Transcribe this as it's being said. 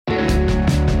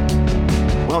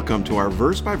Welcome to our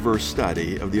verse-by-verse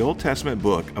study of the Old Testament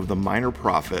book of the minor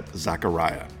prophet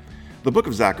Zechariah. The book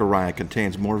of Zechariah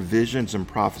contains more visions and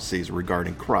prophecies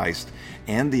regarding Christ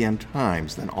and the end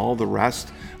times than all the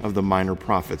rest of the minor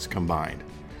prophets combined.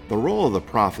 The role of the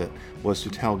prophet was to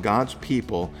tell God's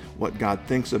people what God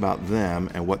thinks about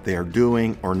them and what they are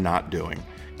doing or not doing.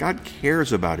 God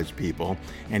cares about his people,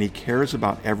 and he cares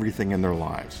about everything in their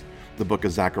lives. The book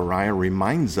of Zechariah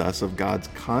reminds us of God's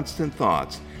constant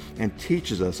thoughts and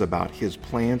teaches us about his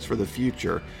plans for the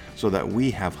future so that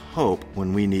we have hope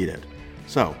when we need it.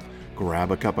 So, grab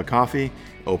a cup of coffee,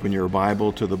 open your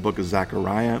Bible to the book of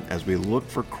Zechariah as we look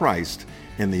for Christ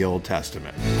in the Old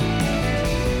Testament.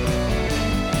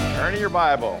 Turn to your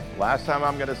Bible. Last time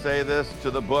I'm going to say this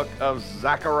to the book of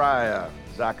Zechariah.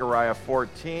 Zechariah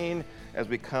 14, as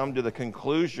we come to the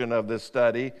conclusion of this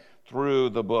study through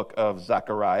the book of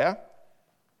Zechariah.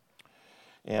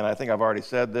 And I think I've already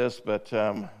said this, but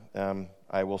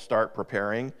I will start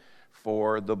preparing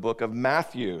for the book of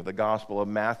Matthew, the Gospel of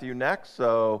Matthew next.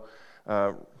 So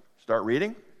start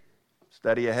reading,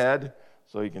 study ahead,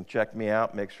 so you can check me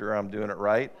out, make sure I'm doing it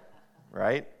right.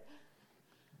 Right?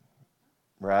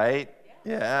 Right?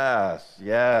 Yes.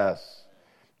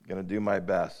 I'm going to do my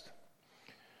best.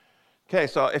 Okay,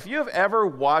 so if you've ever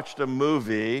watched a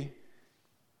movie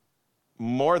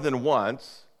more than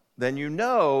once, then you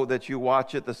know that you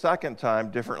watch it the second time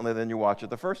differently than you watch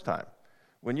it the first time.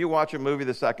 When you watch a movie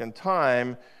the second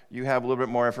time, you have a little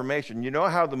bit more information. You know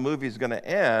how the movie's going to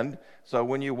end, so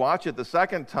when you watch it the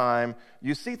second time,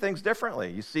 you see things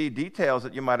differently. You see details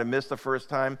that you might have missed the first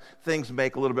time. Things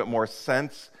make a little bit more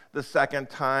sense the second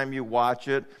time you watch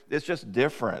it. It's just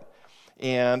different.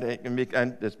 And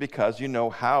it's because you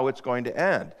know how it's going to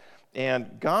end.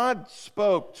 And God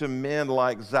spoke to men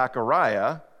like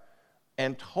Zechariah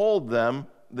and told them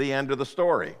the end of the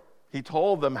story. He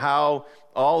told them how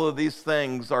all of these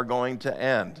things are going to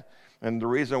end. And the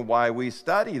reason why we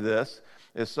study this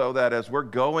is so that as we're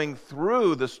going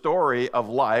through the story of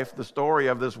life, the story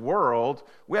of this world,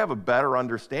 we have a better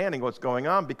understanding of what's going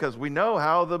on because we know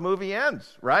how the movie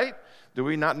ends, right? Do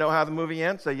we not know how the movie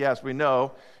ends? Say, yes, we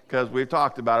know, because we've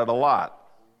talked about it a lot.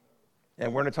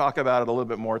 And we're going to talk about it a little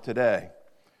bit more today.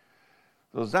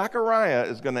 So Zechariah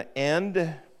is going to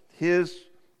end his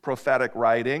prophetic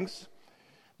writings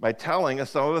by telling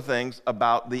us some of the things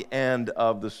about the end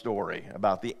of the story,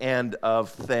 about the end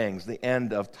of things, the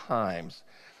end of times.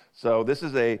 So this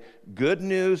is a good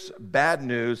news, bad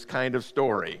news kind of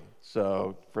story.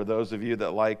 So for those of you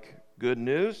that like good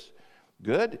news,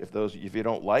 good. If you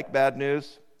don't like bad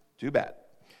news, too bad.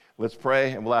 Let's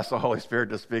pray, and we'll ask the Holy Spirit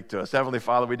to speak to us. Heavenly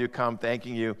Father, we do come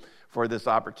thanking you for this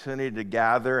opportunity to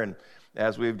gather, and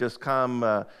as we've just come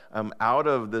out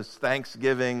of this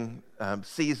Thanksgiving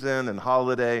season and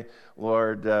holiday,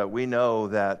 Lord, we know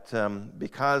that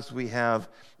because we have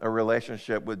a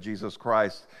relationship with Jesus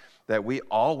Christ, that we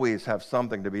always have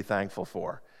something to be thankful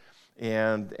for.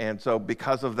 And so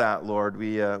because of that, Lord,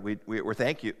 we're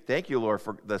thank you, Lord,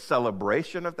 for the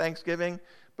celebration of Thanksgiving.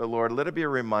 But Lord, let it be a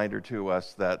reminder to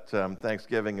us that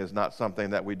Thanksgiving is not something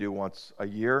that we do once a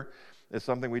year. It's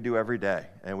something we do every day,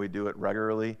 and we do it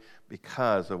regularly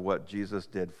because of what Jesus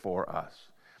did for us.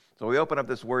 So we open up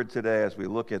this word today as we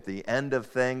look at the end of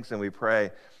things, and we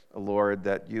pray, Lord,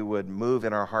 that you would move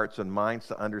in our hearts and minds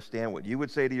to understand what you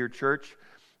would say to your church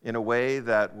in a way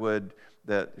that would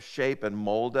shape and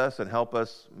mold us and help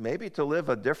us maybe to live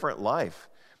a different life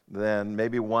than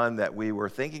maybe one that we were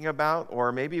thinking about,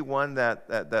 or maybe one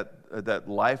that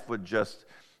life would just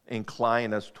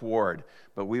incline us toward,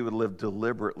 but we would live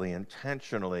deliberately,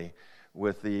 intentionally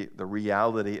with the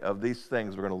reality of these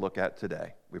things we're going to look at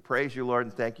today. We praise you, Lord,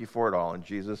 and thank you for it all. In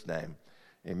Jesus' name,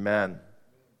 amen.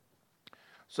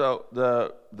 So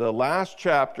the last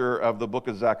chapter of the book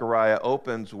of Zechariah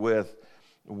opens with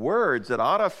words that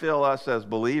ought to fill us as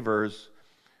believers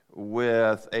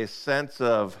with a sense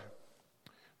of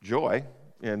joy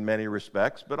in many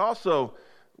respects, but also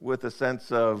with a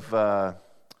sense of the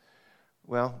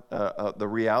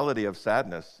reality of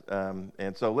sadness.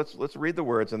 And so let's read the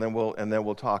words, and then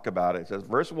we'll talk about it. It says,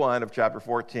 verse 1 of chapter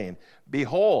 14,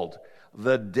 "Behold,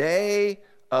 the day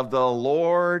of the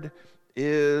Lord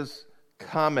is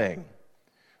coming."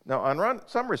 Now, on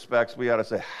some respects, we ought to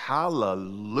say,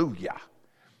 hallelujah.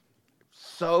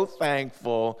 So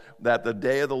thankful that the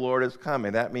day of the Lord is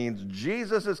coming. That means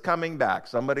Jesus is coming back.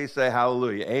 Somebody say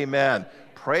hallelujah. Amen.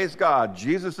 Praise God.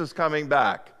 Jesus is coming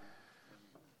back.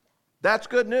 That's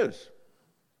good news,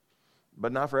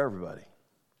 but not for everybody.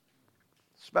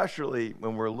 Especially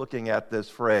when we're looking at this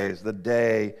phrase, the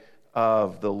day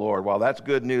of the Lord. While that's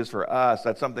good news for us,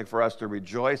 that's something for us to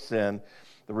rejoice in.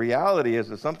 The reality is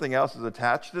that something else is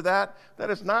attached to that,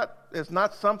 it's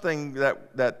not something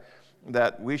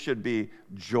that we should be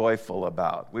joyful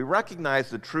about. We recognize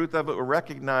the truth of it, we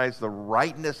recognize the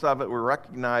rightness of it, we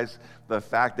recognize the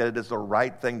fact that it is the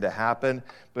right thing to happen,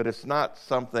 but it's not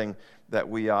something that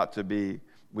we ought to be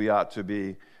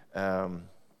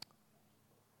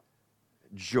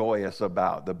joyous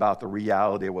about the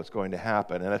reality of what's going to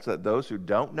happen. And it's that those who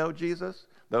don't know Jesus,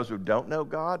 those who don't know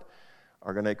God,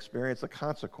 are going to experience the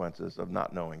consequences of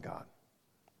not knowing God.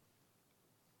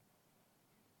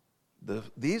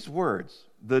 These words,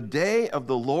 the day of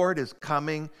the Lord is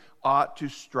coming, ought to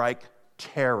strike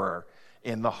terror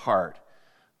in the heart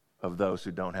of those who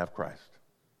don't have Christ.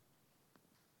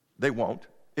 It won't,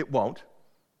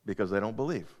 because they don't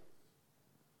believe.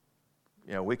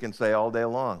 We can say all day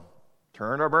long,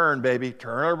 turn or burn, baby,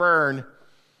 turn or burn.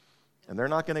 And they're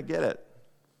not going to get it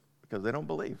because they don't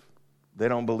believe. They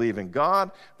don't believe in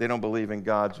God. They don't believe in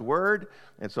God's word.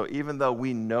 And so even though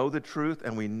we know the truth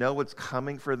and we know what's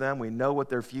coming for them, we know what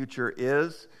their future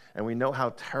is, and we know how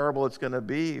terrible it's going to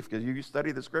be, because you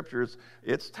study the scriptures,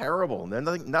 it's terrible.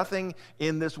 Nothing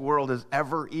in this world has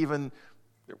ever even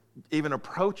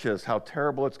approaches how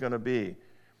terrible it's going to be.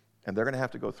 And they're going to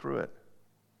have to go through it.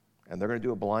 And they're going to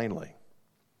do it blindly.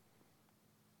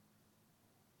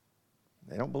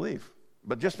 They don't believe.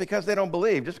 But just because they don't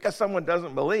believe, just because someone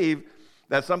doesn't believe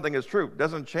that something is true,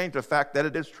 doesn't change the fact that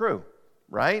it is true,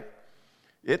 right?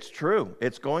 It's true.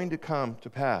 It's going to come to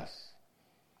pass.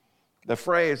 The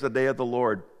phrase, the day of the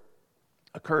Lord,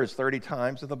 occurs 30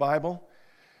 times in the Bible.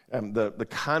 The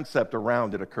concept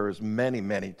around it occurs many,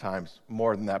 many times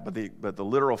more than that, but the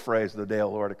literal phrase, the day of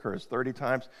the Lord, occurs 30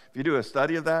 times. If you do a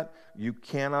study of that, you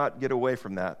cannot get away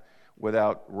from that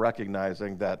without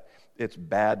recognizing that it's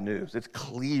bad news. It's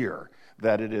clear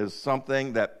that it is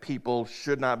something that people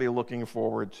should not be looking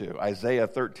forward to. Isaiah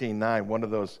 13:9, one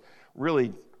of those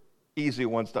really easy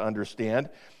ones to understand.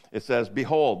 It says,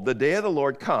 "Behold, the day of the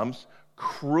Lord comes,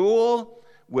 cruel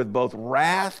with both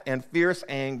wrath and fierce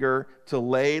anger, to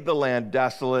lay the land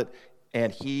desolate,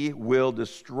 and he will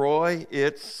destroy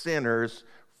its sinners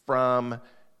from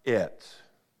it."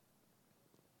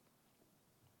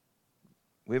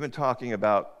 We've been talking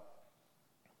about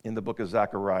in the book of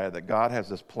Zechariah that God has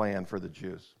this plan for the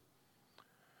Jews.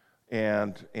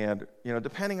 And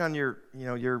depending on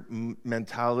your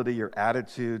mentality, your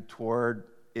attitude toward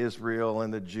Israel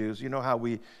and the Jews, you know how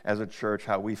we as a church,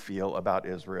 how we feel about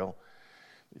Israel.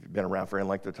 If you've been around for any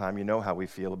length of time, you know how we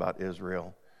feel about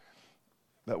Israel.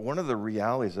 But one of the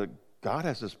realities that God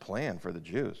has this plan for the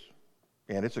Jews,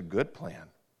 and it's a good plan.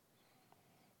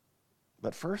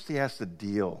 But first he has to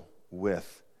deal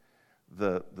with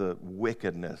the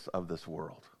wickedness of this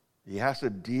world. He has to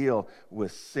deal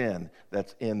with sin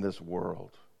that's in this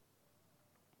world.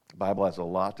 The Bible has a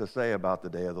lot to say about the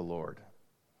day of the Lord.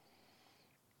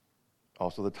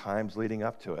 Also the times leading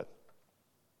up to it.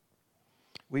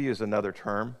 We use another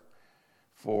term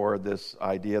for this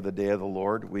idea of the day of the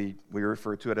Lord. We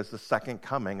refer to it as the second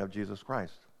coming of Jesus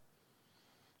Christ,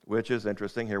 which is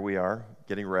interesting. Here we are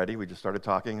getting ready. We just started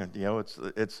talking, and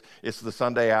it's the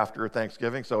Sunday after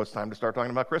Thanksgiving, so it's time to start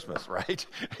talking about Christmas, right?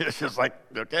 It's just like,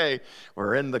 okay,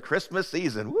 we're in the Christmas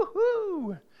season.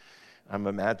 Woohoo! I'm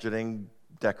imagining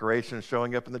decorations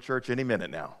showing up in the church any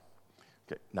minute now.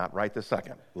 Okay, not right this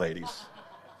second, ladies.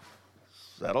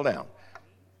 Settle down.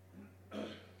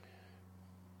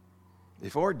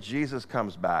 Before Jesus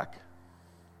comes back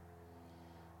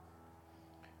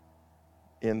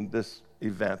in this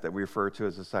event that we refer to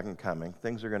as the second coming,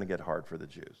 things are going to get hard for the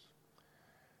Jews.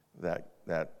 That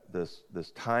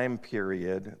this time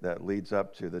period that leads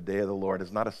up to the day of the Lord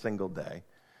is not a single day,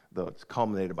 though it's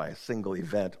culminated by a single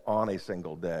event on a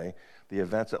single day. The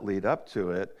events that lead up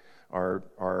to it are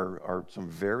some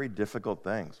very difficult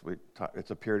things.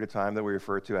 It's a period of time that we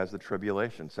refer to as the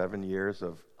tribulation, 7 years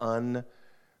of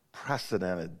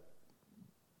unprecedented,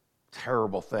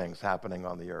 terrible things happening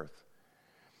on the earth,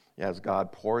 as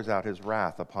God pours out his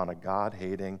wrath upon a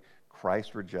God-hating,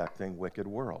 Christ-rejecting, wicked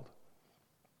world.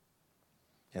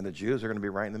 And the Jews are going to be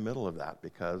right in the middle of that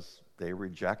because they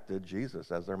rejected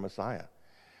Jesus as their Messiah.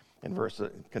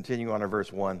 Continue on in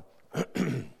verse 1.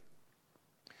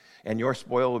 "And your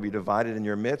spoil will be divided in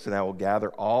your midst, and I will gather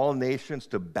all nations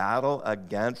to battle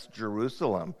against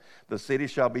Jerusalem. The city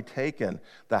shall be taken,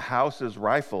 the houses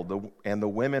rifled, and the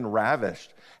women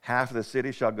ravished. Half of the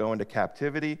city shall go into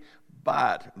captivity,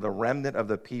 but the remnant of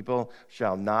the people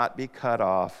shall not be cut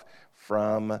off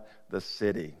from the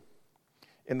city."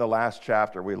 In the last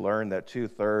chapter, we learned that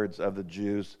 2/3 of the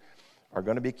Jews are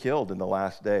going to be killed in the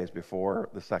last days before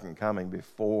the second coming,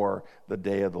 before the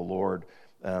day of the Lord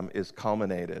is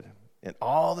culminated. And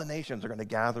all the nations are going to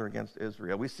gather against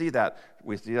Israel. We see that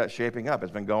shaping up.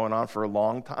 It's been going on for a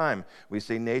long time. We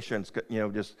see nations,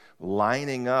 just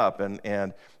lining up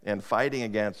and fighting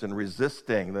against and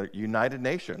resisting. The United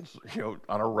Nations,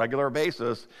 on a regular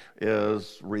basis,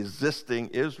 is resisting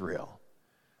Israel.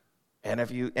 And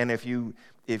if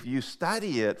you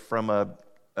study it from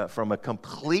a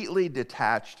completely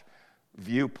detached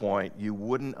viewpoint, you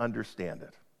wouldn't understand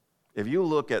it. If you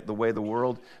look at the way the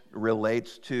world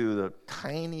relates to the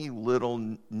tiny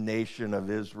little nation of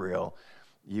Israel,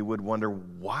 you would wonder,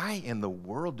 why in the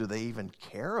world do they even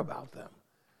care about them?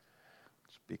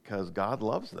 It's because God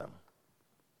loves them,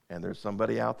 and there's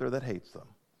somebody out there that hates them,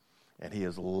 and he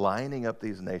is lining up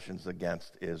these nations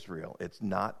against Israel. It's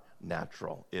not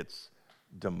natural. It's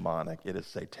demonic. It is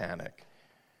satanic.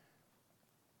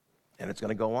 And it's going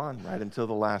to go on right until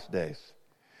the last days.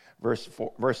 Verse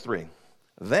 3.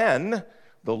 Then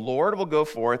the Lord will go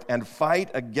forth and fight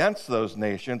against those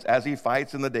nations as he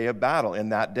fights in the day of battle. In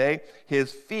that day,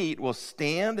 his feet will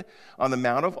stand on the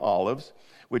Mount of Olives,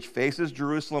 which faces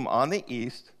Jerusalem on the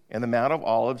east, and the Mount of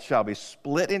Olives shall be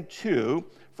split in two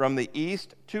from the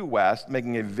east to west,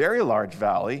 making a very large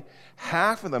valley.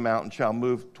 Half of the mountain shall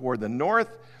move toward the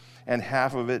north, and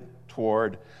half of it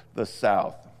toward the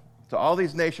south. So all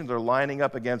these nations are lining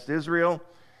up against Israel.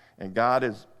 And God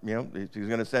is, he's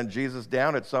going to send Jesus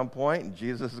down at some point, and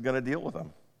Jesus is going to deal with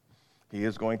them. He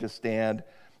is going to stand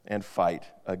and fight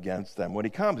against them. When he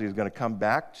comes, he's going to come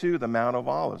back to the Mount of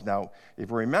Olives. Now,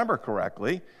 if you remember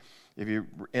correctly,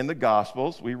 in the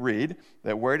Gospels, we read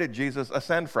that where did Jesus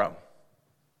ascend from?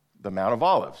 The Mount of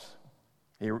Olives.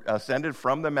 He ascended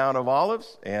from the Mount of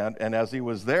Olives, and as he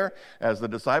was there, as the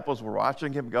disciples were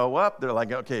watching him go up, they're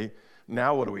like, okay,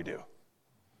 now what do we do?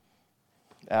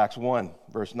 Acts 1,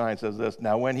 verse 9 says this,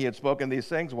 Now when he had spoken these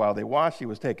things, while they watched, he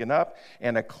was taken up,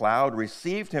 and a cloud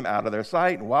received him out of their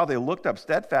sight. And while they looked up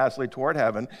steadfastly toward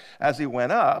heaven, as he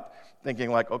went up,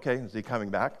 thinking like, okay, is he coming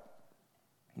back?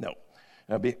 No.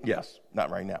 Yes,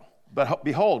 not right now. But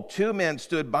behold, two men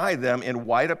stood by them in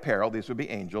white apparel, these would be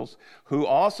angels, who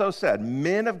also said,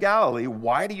 Men of Galilee,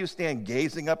 why do you stand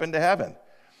gazing up into heaven?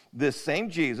 This same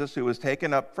Jesus who was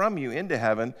taken up from you into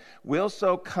heaven will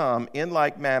so come in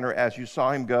like manner as you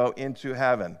saw him go into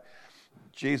heaven.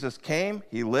 Jesus came,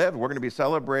 he lived. We're going to be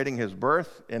celebrating his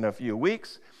birth in a few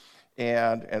weeks.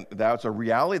 And that's a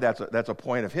reality. That's a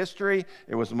point of history.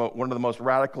 It was one of the most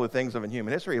radical things of in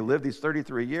human history. He lived these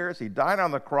 33 years. He died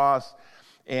on the cross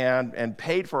and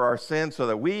paid for our sins so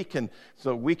that we can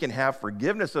have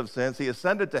forgiveness of sins. He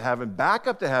ascended to heaven, back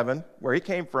up to heaven, where he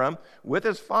came from, with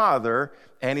his Father,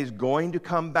 and he's going to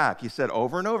come back. He said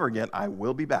over and over again, I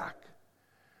will be back.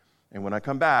 And when I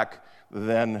come back,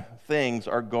 then things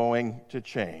are going to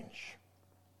change.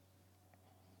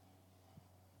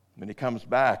 When he comes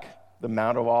back, the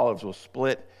Mount of Olives will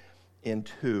split in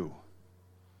two.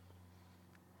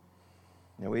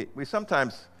 We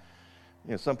sometimes...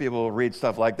 some people will read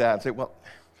stuff like that and say, well,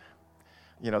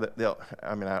 I don't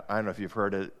know if you've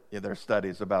heard it, there's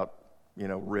studies about,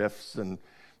 rifts and,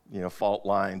 fault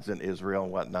lines in Israel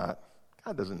and whatnot.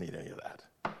 God doesn't need any of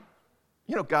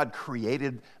that. God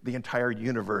created the entire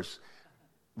universe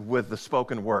with the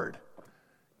spoken word.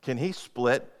 Can he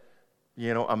split,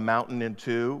 a mountain in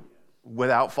two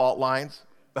without fault lines?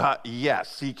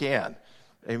 Yes, he can.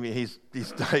 I mean,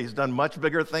 he's done much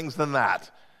bigger things than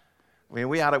that. I mean,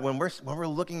 when we're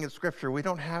looking at Scripture, we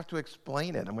don't have to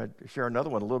explain it. I'm going to share another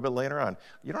one a little bit later on.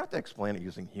 You don't have to explain it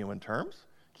using human terms.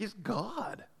 He's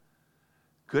God.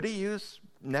 Could he use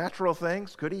natural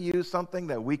things? Could he use something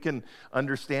that we can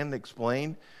understand and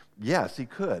explain? Yes, he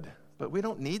could. But we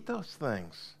don't need those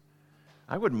things.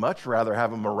 I would much rather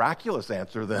have a miraculous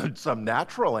answer than some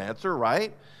natural answer,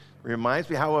 right? Reminds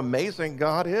me how amazing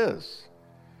God is.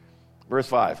 Verse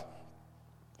 5.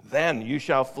 Then you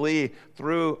shall flee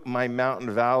through my mountain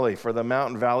valley, for the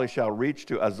mountain valley shall reach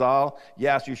to Azal.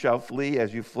 Yes, you shall flee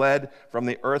as you fled from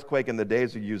the earthquake in the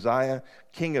days of Uzziah,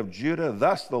 king of Judah.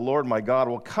 Thus the Lord my God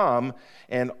will come,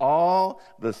 and all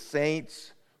the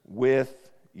saints with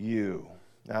you.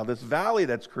 Now this valley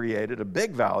that's created, a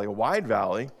big valley, a wide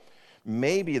valley,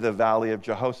 may be the valley of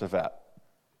Jehoshaphat,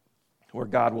 where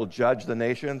God will judge the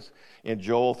nations. In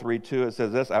Joel 3:2, it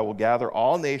says this, I will gather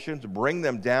all nations, bring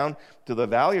them down to the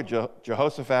valley of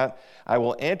Jehoshaphat. I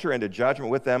will enter into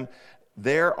judgment with them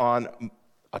there on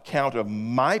account of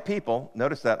my people.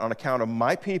 Notice that, on account of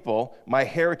my people, my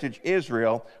heritage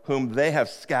Israel, whom they have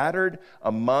scattered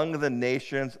among the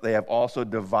nations. They have also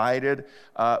divided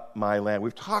my land.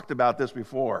 We've talked about this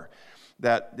before.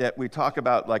 That we talk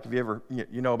about, like, if you ever,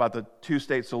 about the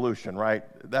two-state solution, right?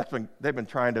 They've been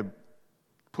trying to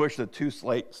push the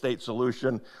two-state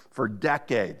solution for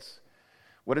decades.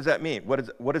 What does that mean?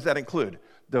 What does that include?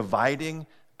 Dividing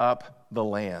up the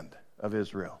land of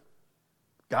Israel.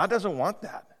 God doesn't want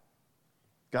that.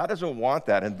 God doesn't want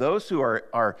that. And those who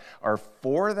are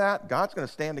for that, God's going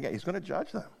to stand against. He's going to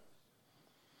judge them.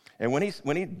 And when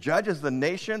he judges the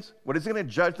nations, what is he going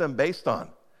to judge them based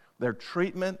on? Their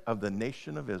treatment of the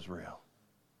nation of Israel.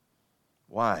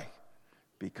 Why?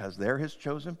 Because they're his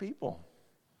chosen people.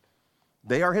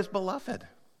 They are his beloved.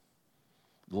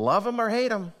 Love them or hate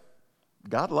them,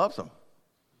 God loves them.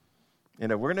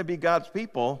 And if we're going to be God's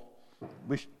people,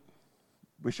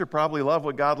 we should probably love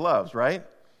what God loves, right?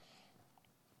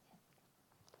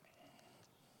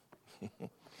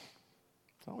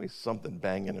 It's always something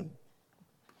banging and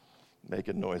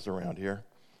making noise around here.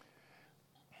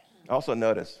 Also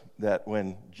notice that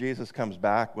when Jesus comes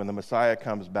back, when the Messiah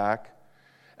comes back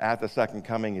at the second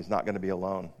coming, he's not going to be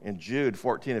alone. In Jude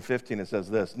 14 and 15, it says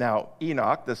this, "Now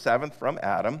Enoch, the seventh from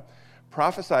Adam,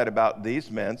 prophesied about these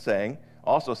men, saying,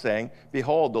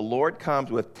 Behold, the Lord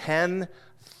comes with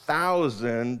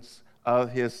 10,000s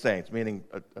of his saints," meaning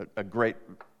a great,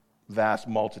 vast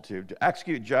multitude, "to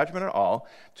execute judgment on all,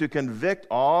 to convict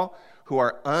all who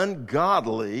are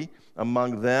ungodly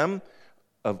among them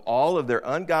of all of their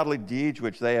ungodly deeds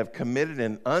which they have committed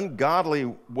in an ungodly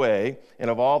way, and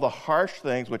of all the harsh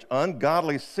things which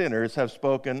ungodly sinners have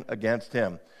spoken against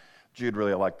him." Jude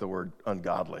really liked the word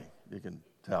ungodly, you can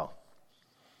tell.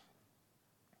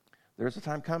 There's a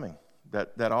time coming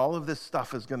that all of this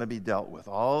stuff is going to be dealt with.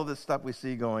 All of this stuff we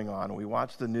see going on. We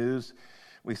watch the news.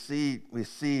 We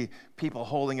see people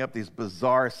holding up these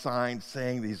bizarre signs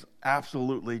saying these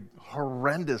absolutely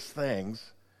horrendous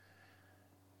things.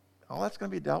 All that's going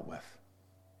to be dealt with.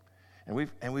 And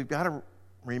we've got to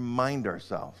remind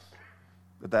ourselves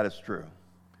that is true.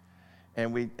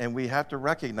 And we have to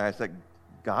recognize that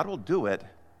God will do it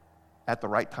at the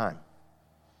right time.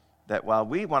 That while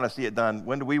we want to see it done,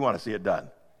 when do we want to see it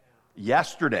done?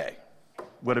 Yesterday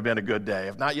would have been a good day.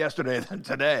 If not yesterday, then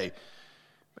today.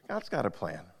 But God's got a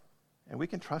plan, and we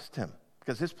can trust him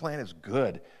because his plan is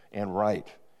good and right.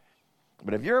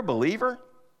 But if you're a believer,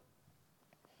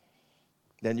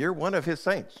 then you're one of his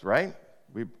saints, right?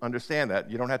 We understand that.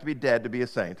 You don't have to be dead to be a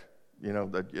saint.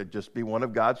 Just be one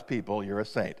of God's people. You're a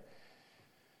saint.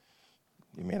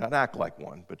 You may not act like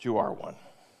one, but you are one.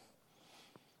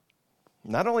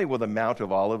 Not only will the Mount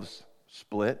of Olives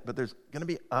split, but there's going to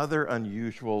be other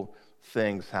unusual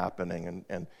things happening.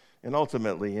 And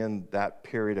ultimately, in that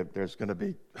period, there's going to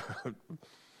be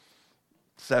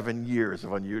 7 years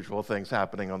of unusual things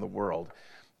happening on the world.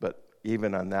 But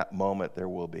even on that moment, there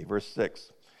will be. Verse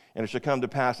 6, "And it shall come to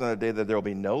pass on the day that there will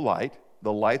be no light.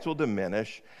 The lights will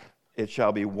diminish. It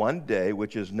shall be one day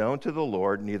which is known to the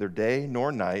Lord, neither day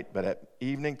nor night, but at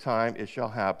evening time it shall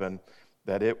happen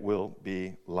that it will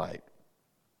be light."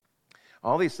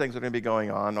 All these things are going to be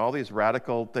going on. All these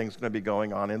radical things are going to be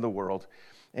going on in the world.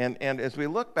 And as we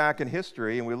look back in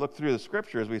history and we look through the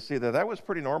scriptures, we see that was a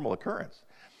pretty normal occurrence.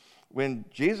 When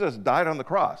Jesus died on the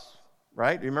cross,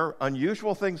 right? Remember,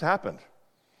 unusual things happened.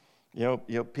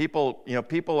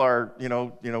 People are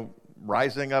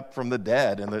rising up from the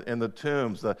dead in the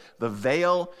tombs. The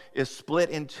veil is split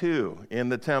in two in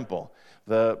the temple.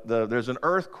 There's an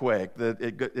earthquake.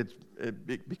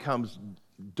 It becomes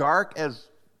dark as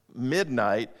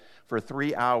midnight for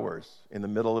 3 hours in the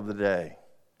middle of the day.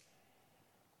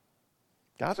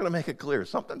 God's going to make it clear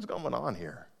something's going on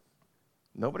here.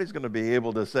 Nobody's going to be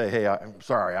able to say, "Hey, I'm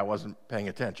sorry, I wasn't paying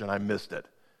attention, I missed it."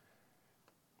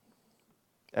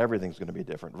 Everything's going to be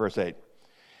different. Verse 8,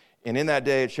 "And in that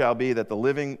day it shall be that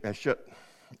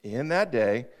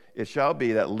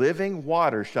living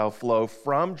water shall flow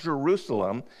from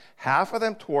Jerusalem, half of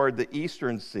them toward the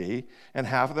eastern sea, and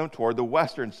half of them toward the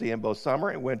western sea. In both summer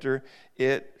and winter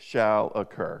it shall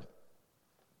occur."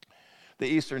 The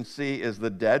eastern sea is the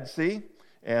Dead Sea,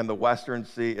 and the western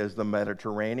sea is the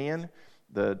Mediterranean.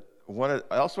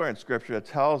 Elsewhere in Scripture, it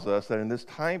tells us that in this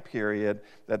time period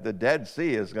that the Dead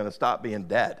Sea is going to stop being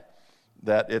dead,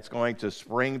 that it's going to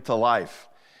spring to life.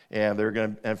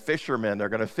 And fishermen, they're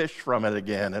going to fish from it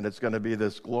again, and it's going to be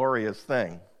this glorious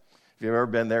thing. If you've ever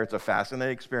been there, it's a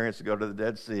fascinating experience to go to the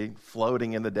Dead Sea,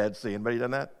 floating in the Dead Sea. Anybody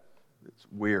done that? It's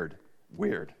weird,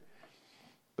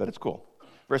 but it's cool.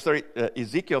 Verse 30,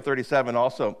 Ezekiel 37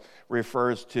 also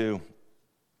refers to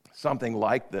something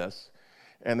like this,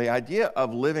 and the idea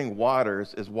of living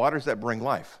waters is waters that bring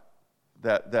life.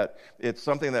 That it's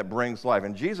something that brings life,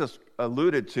 and Jesus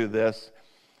alluded to this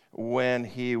when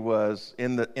he was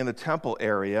in the temple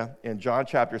area. In John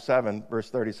chapter 7, verse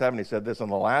 37, he said this, "On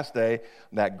the last day,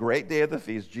 that great day of the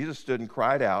feast, Jesus stood and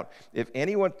cried out, 'If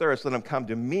anyone thirsts, let him come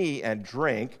to me and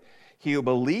drink. He who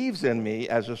believes in me,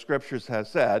 as the scriptures have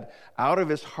said, out of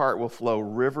his heart will flow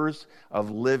rivers of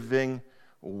living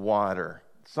water.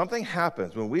 Something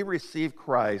happens when we receive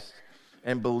Christ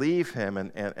and believe him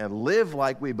and live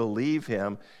like we believe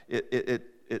him.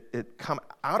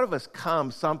 Out of us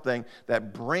comes something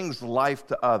that brings life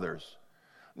to others.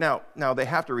 Now they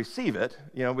have to receive it.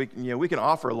 We can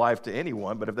offer life to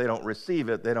anyone, but if they don't receive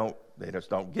it, they just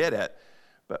don't get it.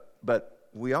 But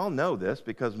we all know this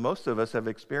because most of us have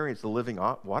experienced the living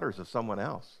waters of someone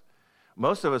else.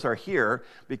 Most of us are here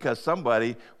because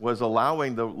somebody was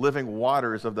allowing the living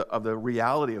waters of the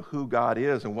reality of who God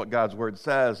is and what God's word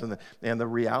says and the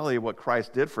reality of what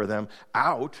Christ did for them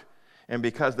out. And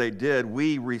because they did,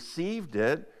 we received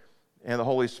it, and the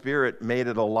Holy Spirit made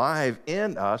it alive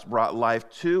in us, brought life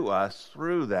to us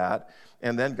through that.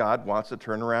 And then God wants to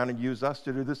turn around and use us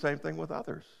to do the same thing with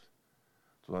others.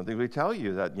 So one thing we tell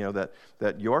you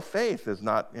that your faith is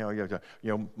not,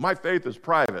 my faith is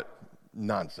private.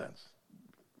 Nonsense.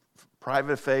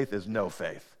 Private faith is no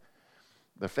faith.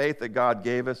 The faith that God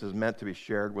gave us is meant to be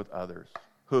shared with others.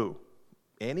 Who?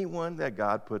 Anyone that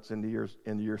God puts into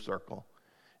your circle.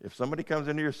 If somebody comes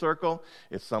into your circle,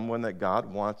 it's someone that God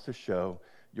wants to show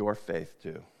your faith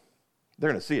to. They're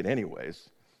going to see it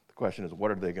anyways. The question is, what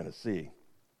are they going to see?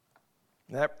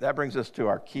 That brings us to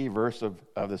our key verse of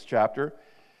this chapter,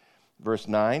 verse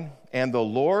 9. And the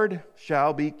Lord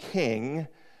shall be king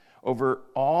over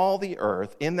all the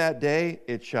earth. In that day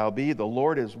it shall be, the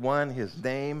Lord is one, his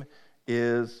name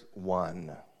is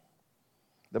one.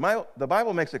 The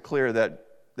Bible makes it clear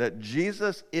that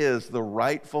Jesus is the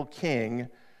rightful king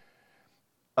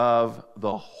of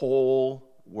the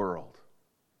whole world.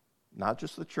 Not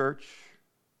just the church,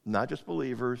 not just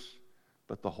believers,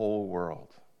 but the whole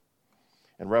world.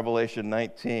 In Revelation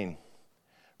 19,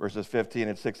 verses 15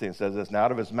 and 16 says this, and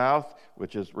out of his mouth,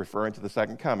 which is referring to the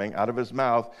second coming, out of his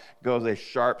mouth goes a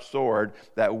sharp sword,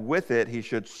 that with it he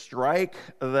should strike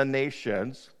the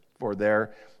nations for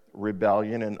their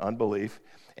rebellion and unbelief,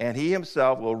 and he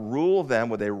himself will rule them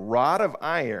with a rod of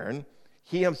iron.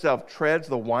 He himself treads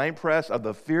the winepress of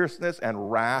the fierceness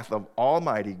and wrath of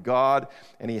Almighty God,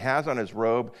 and he has on his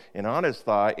robe and on his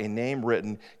thigh a name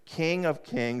written, King of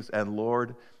Kings and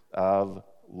Lord of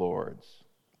Lords.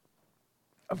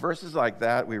 Verses like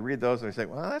that, we read those and we say,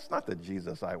 well, that's not the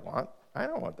Jesus I want. I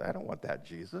don't want that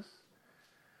Jesus.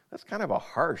 That's kind of a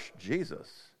harsh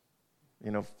Jesus.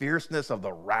 Fierceness of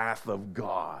the wrath of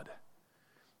God.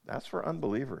 That's for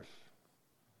unbelievers.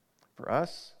 For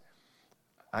us,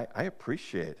 I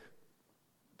appreciate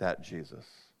that Jesus.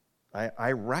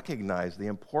 I recognize the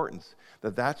importance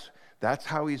that's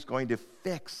how he's going to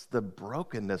fix the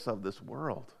brokenness of this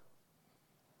world.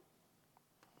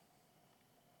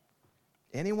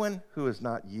 Anyone who has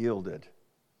not yielded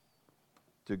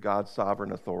to God's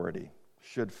sovereign authority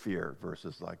should fear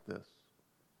verses like this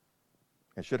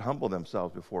and should humble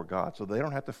themselves before God so they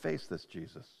don't have to face this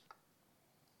Jesus.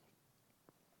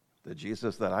 The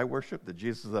Jesus that I worship, the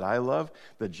Jesus that I love,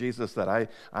 the Jesus that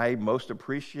I most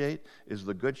appreciate is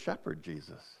the Good Shepherd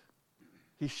Jesus.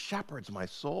 He shepherds my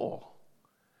soul.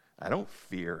 I don't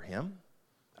fear him.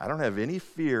 I don't have any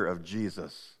fear of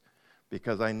Jesus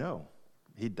because I know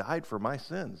he died for my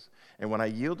sins. And when I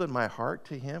yielded my heart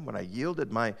to him, when I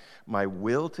yielded my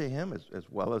will to him, as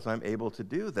well as I'm able to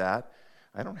do that,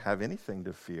 I don't have anything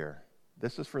to fear.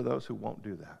 This is for those who won't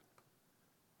do that.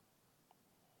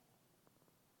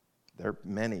 There are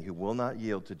many who will not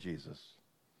yield to Jesus.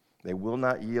 They will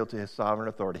not yield to his sovereign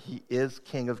authority. He is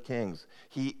King of Kings.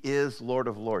 He is Lord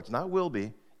of Lords. Not will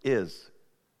be, is.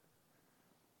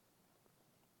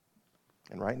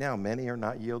 And right now, many are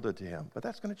not yielded to him. But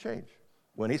that's going to change.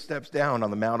 When he steps down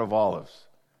on the Mount of Olives,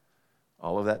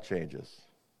 all of that changes.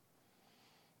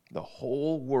 The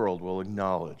whole world will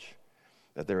acknowledge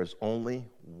that there is only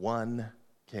one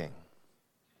King.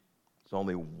 There's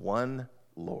only one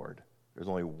Lord. There's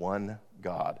only one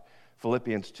God.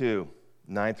 Philippians 2,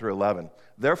 9 through 11.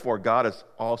 Therefore God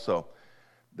also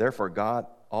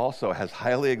has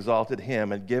highly exalted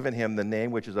him and given him the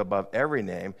name which is above every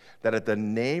name, that at the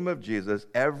name of Jesus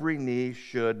every knee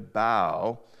should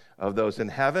bow, of those in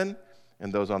heaven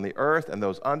and those on the earth and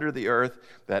those under the earth,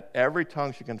 that every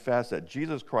tongue should confess that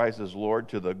Jesus Christ is Lord,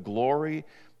 to the glory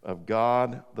of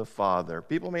God the Father.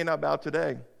 People may not bow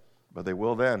today, but they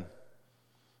will then.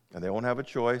 And they won't have a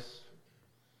choice.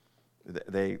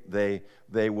 They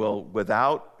will,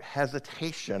 without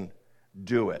hesitation,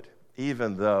 do it,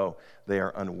 even though they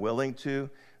are unwilling to.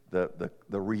 The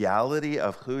reality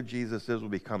of who Jesus is will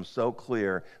become so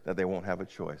clear that they won't have a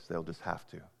choice. They'll just have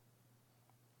to.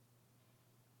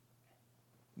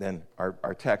 Then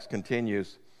our text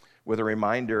continues with a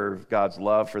reminder of God's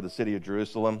love for the city of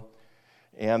Jerusalem.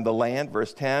 And the land,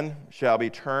 verse 10, shall be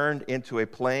turned into a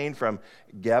plain from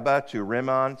Geba to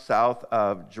Rimmon, south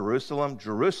of Jerusalem.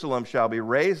 Jerusalem shall be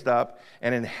raised up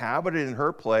and inhabited in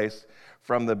her place,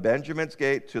 from the Benjamin's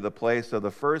gate to the place of the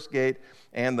first gate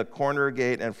and the corner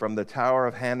gate, and from the tower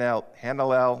of Hananel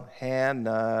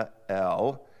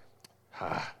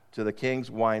to the king's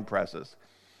wine presses.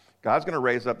 God's going to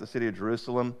raise up the city of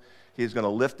Jerusalem. He's going to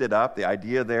lift it up. The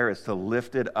idea there is to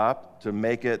lift it up, to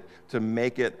make it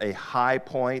a high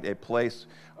point, a place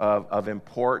of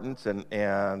importance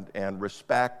and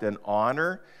respect and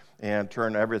honor, and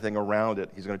turn everything around it.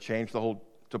 He's going to change the whole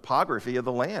topography of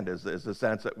the land, is the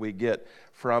sense that we get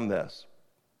from this.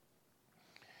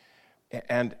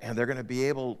 And they're going to be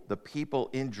able, the people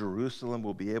in Jerusalem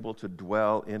will be able to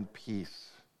dwell in peace.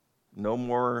 No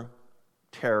more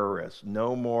terrorists,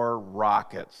 no more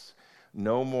rockets,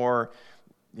 no more,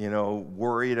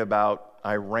 worried about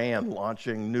Iran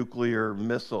launching nuclear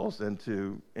missiles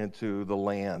into the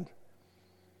land.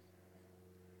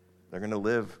 They're going to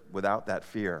live without that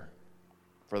fear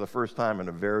for the first time in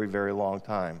a very, very long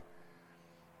time.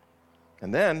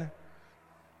 And then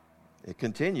it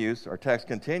continues, our text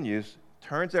continues,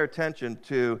 turns our attention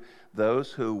to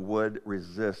those who would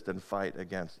resist and fight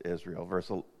against Israel.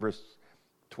 Verse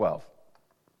 12.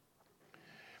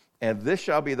 And this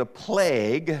shall be the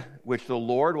plague which the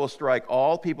Lord will strike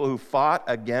all people who fought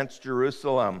against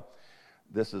Jerusalem.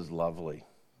 This is lovely.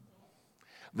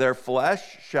 Their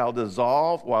flesh shall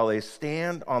dissolve while they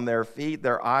stand on their feet.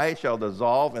 Their eyes shall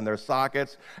dissolve in their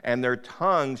sockets, and their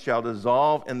tongues shall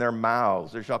dissolve in their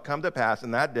mouths. There shall come to pass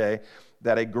in that day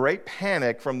that a great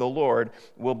panic from the Lord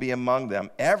will be among them.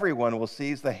 Everyone will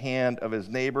seize the hand of his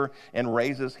neighbor and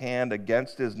raise his hand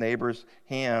against his neighbor's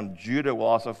hand. Judah will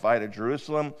also fight at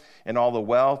Jerusalem, and all the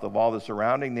wealth of all the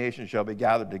surrounding nations shall be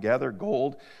gathered together,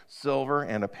 gold, silver,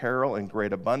 and apparel in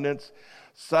great abundance.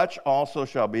 Such also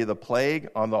shall be the plague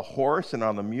on the horse and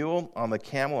on the mule, on the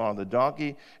camel, on the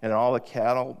donkey, and all the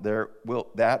cattle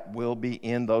that will be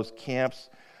in those camps.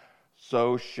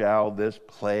 So shall this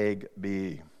plague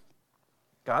be.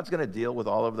 God's going to deal with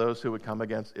all of those who would come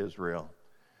against Israel.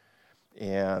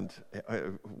 And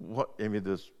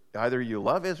either you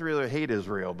love Israel or hate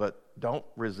Israel, but don't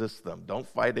resist them. Don't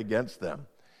fight against them.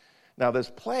 Now, this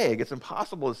plague, it's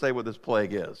impossible to say what this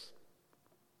plague is.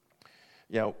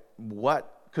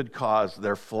 What could cause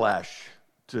their flesh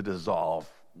to dissolve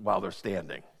while they're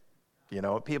standing?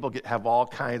 People have all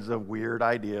kinds of weird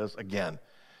ideas. Again,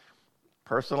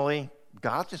 personally,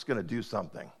 God's just going to do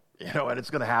something, and it's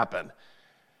going to happen.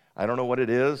 I don't know what it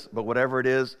is, but whatever it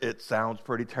is, it sounds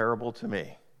pretty terrible to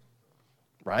me.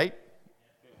 Right?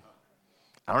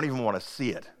 I don't even want to see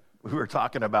it. We were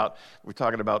talking about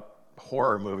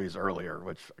horror movies earlier,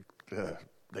 which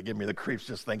they give me the creeps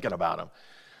just thinking about them.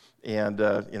 And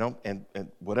and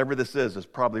whatever this is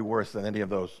probably worse than any of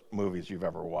those movies you've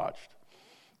ever watched.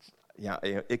 Yeah,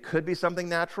 it could be something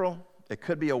natural. It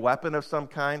could be a weapon of some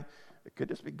kind. It could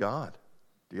just be God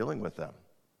dealing with them.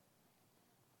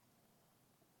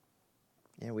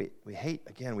 We hate,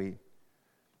 again,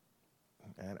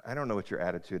 and I don't know what your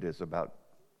attitude is about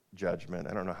judgment.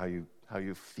 I don't know how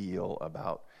you feel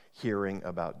about hearing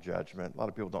about judgment. A lot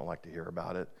of people don't like to hear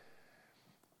about it.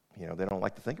 They don't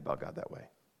like to think about God that way.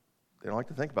 They don't like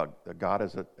to think about God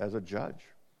as a judge,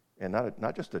 and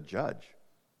not just a judge,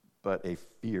 but a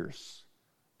fierce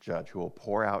judge who will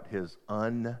pour out his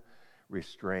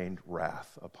unrestrained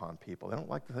wrath upon people. They don't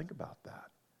like to think about that.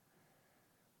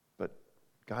 But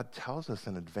God tells us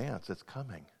in advance it's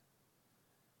coming.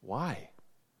 Why?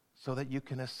 So that you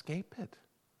can escape it.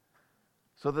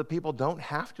 So that people don't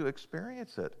have to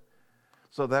experience it.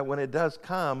 So that when it does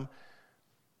come,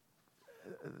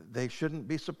 they shouldn't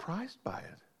be surprised by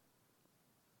it.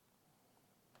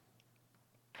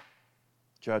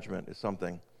 Judgment is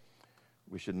something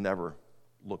we should never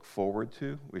look forward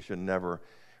to. We should never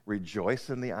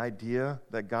rejoice in the idea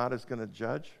that God is going to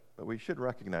judge, but we should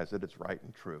recognize that it's right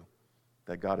and true,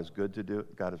 that God is good to do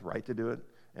it, God is right to do it,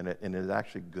 and it is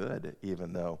actually good,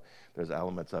 even though there's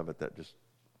elements of it that just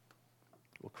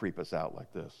will creep us out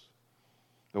like this.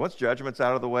 But once judgment's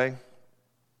out of the way,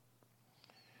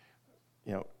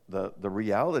 the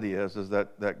reality is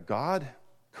that God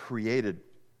created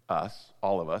us,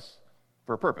 all of us,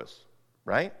 for a purpose,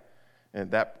 right? And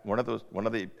that one of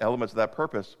the elements of that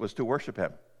purpose was to worship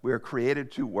him. We are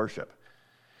created to worship.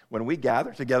 When we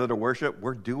gather together to worship,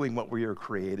 we're doing what we are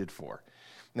created for.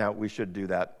 Now, we should do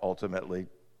that ultimately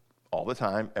all the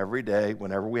time, every day,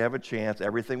 whenever we have a chance.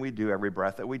 Everything we do, every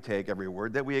breath that we take, every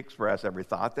word that we express, every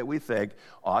thought that we think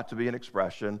ought to be an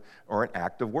expression or an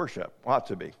act of worship. Ought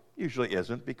to be. Usually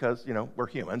isn't, because, we're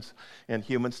humans, and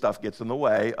human stuff gets in the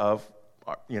way of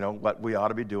what we ought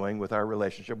to be doing with our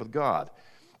relationship with God.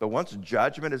 But once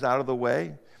judgment is out of the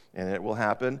way, and it will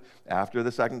happen after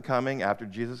the second coming, after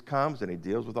Jesus comes and he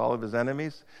deals with all of his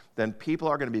enemies, then people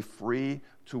are going to be free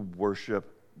to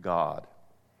worship God.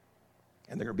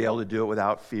 And they're going to be able to do it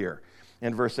without fear.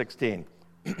 In verse 16,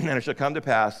 and it shall come to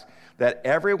pass that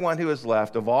everyone who is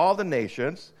left of all the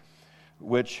nations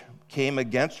which came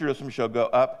against Jerusalem shall go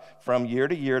up from year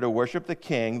to year to worship the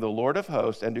King, the Lord of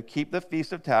hosts, and to keep the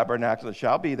Feast of Tabernacles. It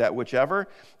shall be that whichever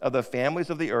of the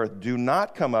families of the earth do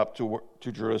not come up to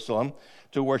Jerusalem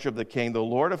to worship the King, the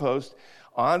Lord of hosts,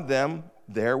 on them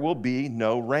there will be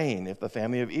no rain. If the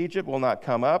family of Egypt will not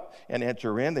come up and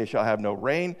enter in, they shall have no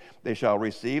rain. They shall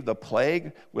receive the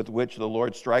plague with which the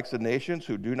Lord strikes the nations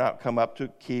who do not come up to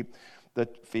keep the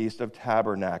Feast of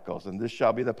Tabernacles. And this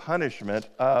shall be the punishment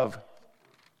of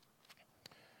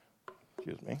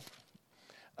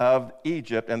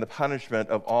Egypt and the punishment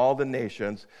of all the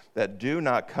nations that do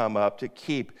not come up to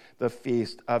keep the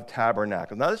Feast of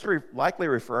Tabernacles. Now, this is likely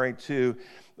referring to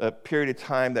a period of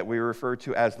time that we refer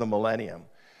to as the millennium,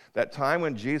 that time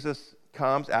when Jesus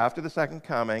comes after the second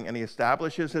coming and he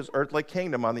establishes his earthly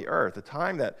kingdom on the earth, a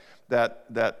time that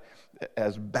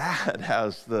as bad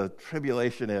as the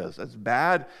tribulation is, as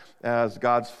bad as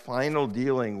God's final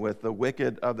dealing with the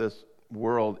wicked of this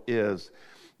world is,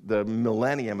 the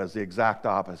millennium is the exact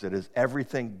opposite. It is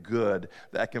everything good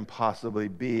that can possibly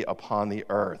be upon the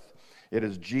earth. It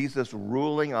is Jesus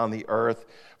ruling on the earth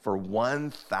for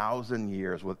 1,000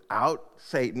 years without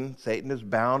Satan. Satan is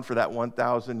bound for that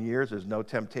 1,000 years. There's no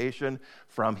temptation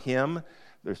from him.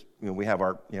 We have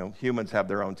our, humans have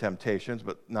their own temptations,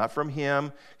 but not from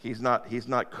him. He's not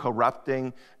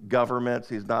corrupting governments.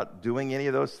 He's not doing any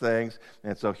of those things.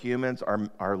 And so humans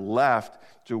are left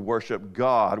to worship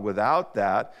God without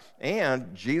that.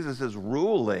 And Jesus is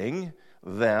ruling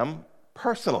them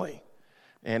personally.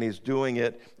 And he's doing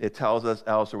it, it tells us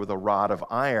elsewhere, with a rod of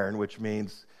iron, which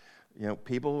means,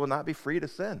 people will not be free to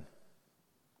sin.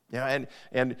 And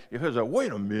you're like,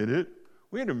 wait a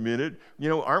minute,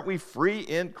 aren't we free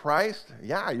in Christ?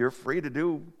 Yeah, you're free to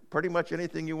do pretty much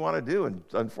anything you want to do. And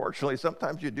unfortunately,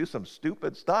 sometimes you do some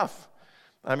stupid stuff.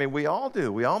 I mean, we all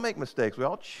do. We all make mistakes. We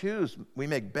all choose. We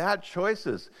make bad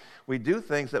choices. We do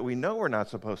things that we know we're not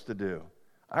supposed to do.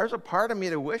 There's a part of me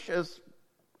that wishes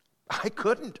I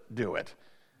couldn't do it.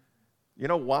 You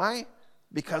know why?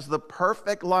 Because the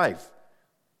perfect life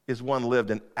is one lived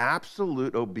in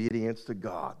absolute obedience to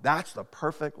God. That's the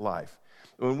perfect life.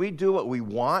 When we do what we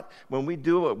want, when we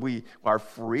do what we are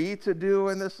free to do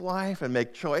in this life and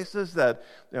make choices that,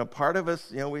 part of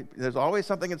us, there's always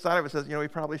something inside of us that says, we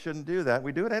probably shouldn't do that.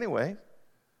 We do it anyway.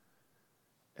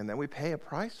 And then we pay a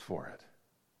price for it.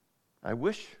 I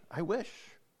wish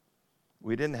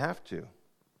we didn't have to.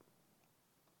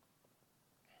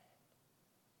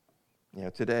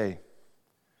 Today,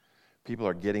 people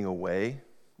are getting away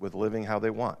with living how they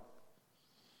want,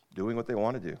 doing what they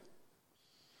want to do.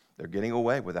 They're getting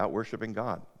away without worshiping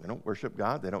God. They don't worship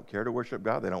God. They don't care to worship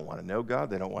God. They don't want to know God.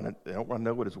 They don't want to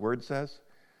know what his word says.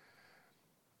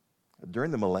 During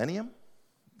the millennium,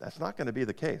 that's not going to be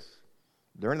the case.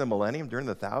 During the millennium, during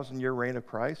the 1,000-year reign of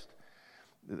Christ,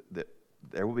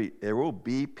 there will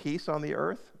be peace on the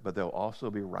earth, but there will also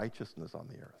be righteousness on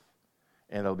the earth.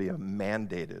 And it'll be a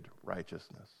mandated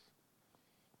righteousness.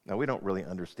 Now, we don't really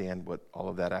understand what all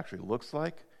of that actually looks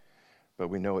like, but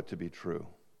we know it to be true.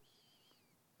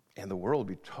 And the world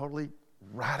will be totally,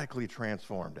 radically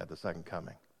transformed at the second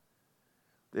coming.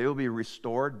 They will be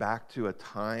restored back to a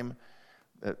time,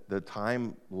 the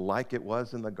time like it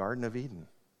was in the Garden of Eden.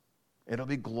 It'll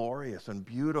be glorious and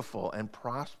beautiful and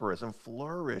prosperous and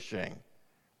flourishing.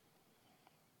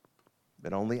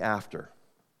 But only after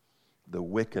the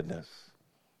wickedness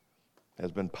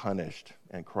has been punished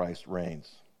and Christ reigns.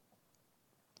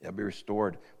 It'll be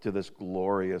restored to this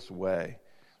glorious way.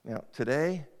 Now,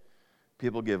 today,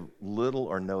 people give little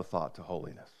or no thought to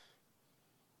holiness.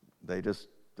 They just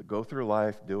go through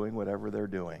life doing whatever they're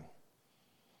doing.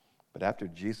 But after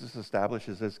Jesus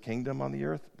establishes his kingdom on the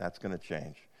earth, that's going to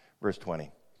change. Verse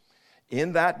 20.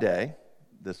 In that day,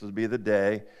 this will be the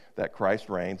day that Christ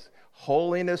reigns,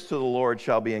 holiness to the Lord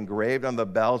shall be engraved on the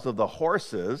bells of the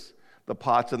horses. The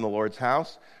pots in the Lord's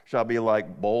house shall be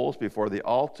like bowls before the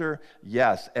altar.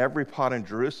 Yes, every pot in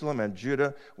Jerusalem and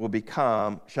Judah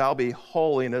shall be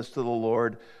holiness to the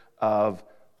Lord of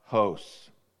hosts.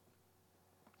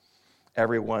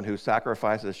 Everyone who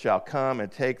sacrifices shall come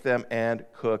and take them and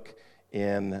cook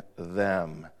in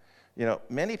them.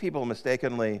 Many people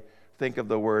mistakenly think of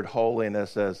the word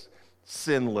holiness as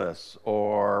sinless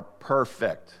or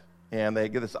perfect. And they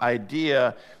get this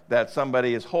idea that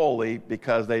somebody is holy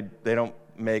because they don't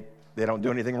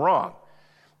do anything wrong.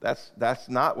 That's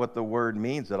not what the word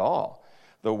means at all.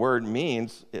 The word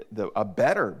means, a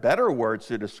better word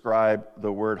to describe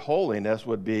the word holiness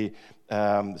would be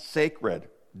sacred,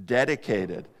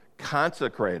 dedicated,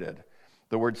 consecrated.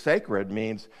 The word sacred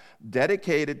means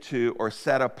dedicated to or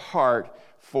set apart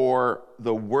for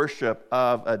the worship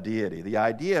of a deity. The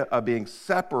idea of being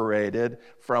separated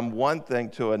from one thing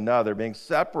to another, being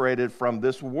separated from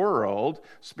this world,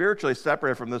 spiritually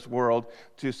separated from this world,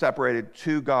 to separated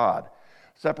to God,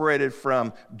 separated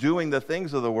from doing the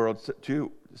things of the world,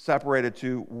 to separated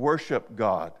to worship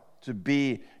God, to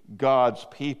be God's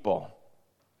people.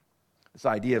 This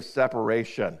idea of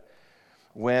separation.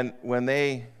 When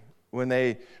they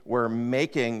were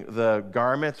making the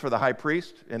garments for the high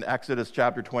priest in Exodus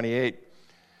chapter 28,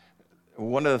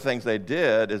 one of the things they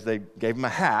did is they gave him a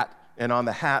hat, and on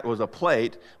the hat was a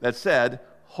plate that said,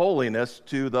 "Holiness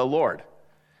to the Lord."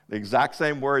 The exact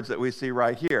same words that we see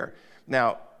right here.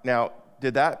 Now,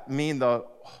 did that mean the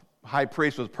high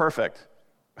priest was perfect?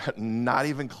 Not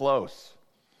even close.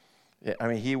 I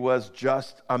mean, he was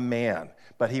just a man,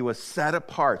 but he was set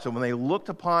apart. So when they looked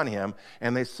upon him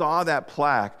and they saw that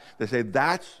plaque, they say,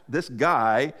 this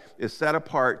guy is set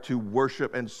apart to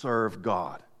worship and serve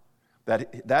God.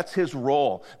 That's his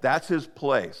role. That's his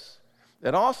place.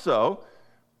 It also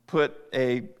put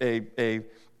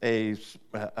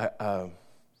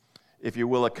if you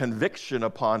will, a conviction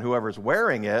upon whoever's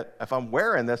wearing it. If I'm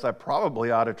wearing this, I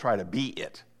probably ought to try to beat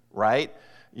it, right?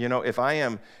 You know, if I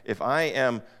am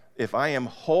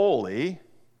holy,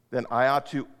 then I ought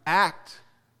to act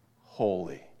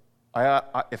holy.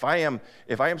 If I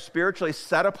am spiritually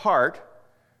set apart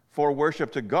for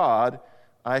worship to God,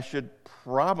 I should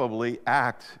probably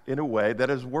act in a way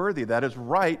that is worthy, that is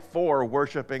right for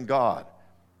worshiping God.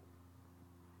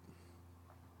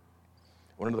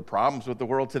 One of the problems with the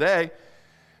world today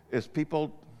is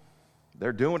people,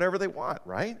 they're doing whatever they want,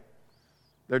 right?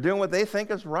 They're doing what they think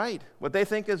is right, what they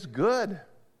think is good.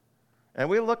 And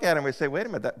we look at it and we say, wait a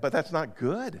minute, but that's not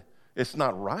good. It's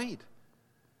not right.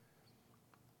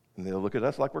 And they'll look at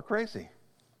us like we're crazy.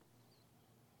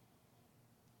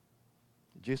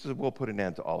 Jesus will put an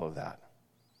end to all of that.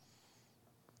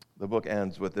 The book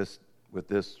ends with this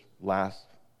last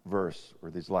verse, or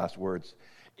these last words.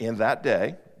 In that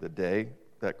day, the day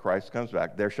that Christ comes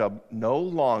back, there shall no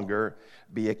longer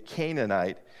be a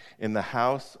Canaanite in the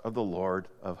house of the Lord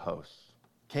of hosts.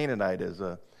 Canaanite is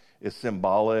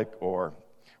symbolic or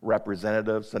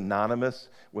representative, synonymous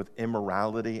with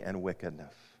immorality and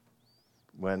wickedness.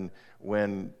 When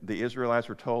the Israelites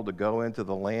were told to go into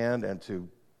the land and to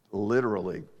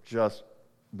literally just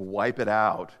wipe it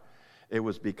out, it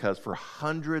was because for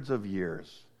hundreds of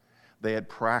years they had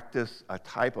practiced a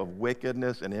type of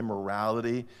wickedness and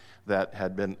immorality that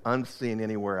had been unseen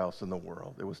anywhere else in the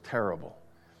world. It was terrible.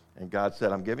 And God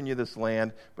said, I'm giving you this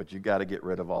land, but you got to get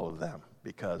rid of all of them,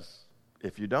 because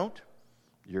if you don't,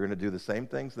 you're going to do the same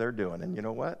things they're doing. And you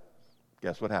know what?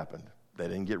 Guess what happened? They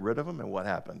didn't get rid of them, and what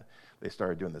happened? They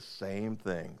started doing the same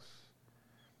things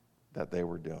that they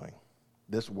were doing.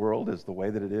 This world is the way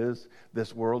that it is.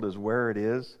 This world is where it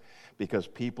is because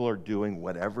people are doing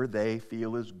whatever they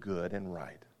feel is good and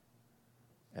right,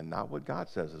 and not what God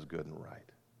says is good and right.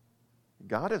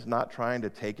 God is not trying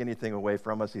to take anything away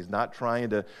from us. He's not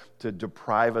trying to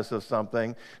deprive us of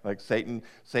something. Like Satan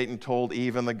told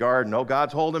Eve in the garden, no,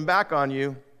 God's holding back on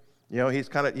you. You know, he's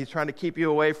trying to keep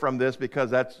you away from this because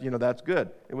that's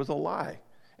good. It was a lie.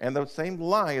 And the same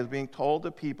lie is being told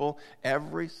to people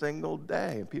every single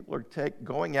day. And people are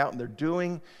going out and they're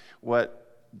doing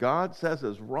what God says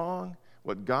is wrong,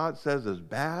 what God says is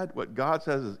bad, what God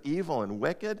says is evil and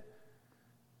wicked.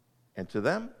 And to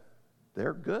them,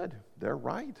 they're good. They're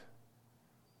right.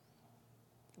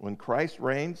 When Christ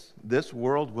reigns, this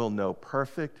world will know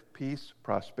perfect peace,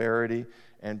 prosperity,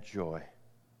 and joy.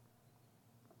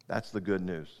 That's the good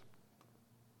news.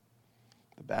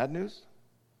 The bad news?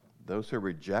 Those who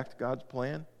reject God's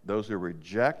plan, those who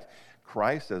reject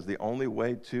Christ as the only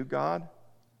way to God,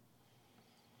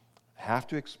 have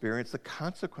to experience the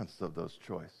consequences of those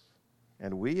choices.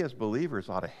 And we as believers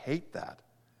ought to hate that.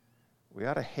 We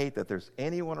ought to hate that there's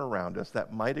anyone around us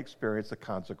that might experience the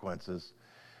consequences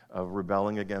of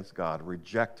rebelling against God,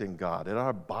 rejecting God. It ought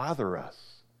to bother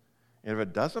us. And if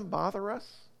it doesn't bother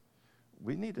us,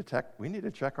 we need to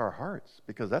check our hearts,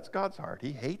 because that's God's heart.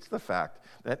 He hates the fact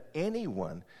that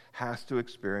anyone has to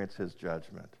experience his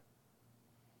judgment.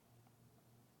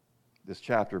 This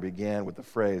chapter began with the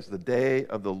phrase, "The day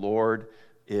of the Lord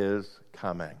is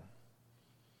coming."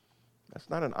 That's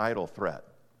not an idle threat.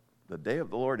 The day of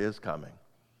the Lord is coming.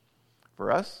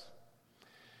 For us,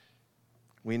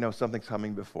 we know something's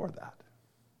coming before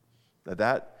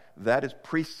that. that is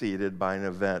preceded by an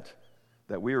event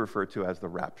that we refer to as the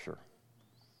rapture.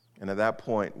 And at that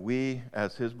point, we,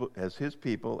 as his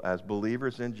people, as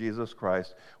believers in Jesus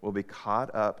Christ, will be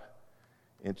caught up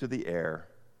into the air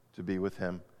to be with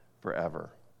him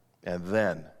forever. And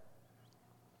then,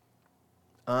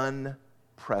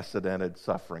 unprecedented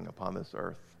suffering upon this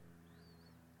earth.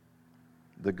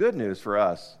 The good news for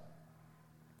us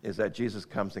is that Jesus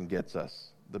comes and gets us.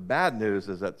 The bad news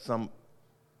is that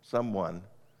someone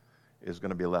is going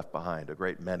to be left behind, a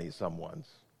great many someones.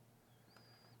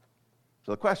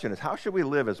 So the question is, how should we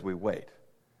live as we wait?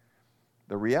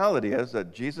 The reality is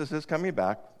that Jesus is coming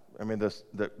back. I mean,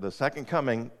 the second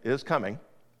coming is coming,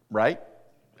 right?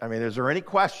 I mean, is there any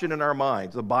question in our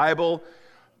minds? The Bible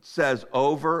says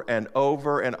over and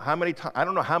over, and how many times? I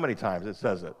don't know how many times it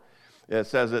says it. It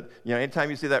says it, anytime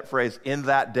you see that phrase, in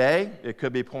that day, it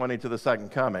could be pointing to the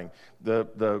second coming.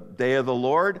 The day of the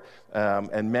Lord,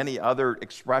 and many other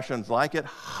expressions like it,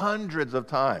 hundreds of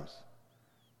times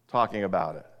talking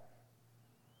about it.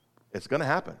 It's going to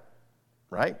happen,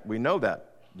 right? We know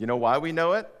that. You know why we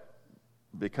know it?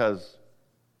 Because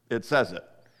it says it.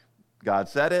 God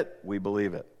said it, we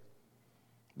believe it.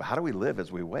 But how do we live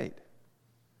as we wait?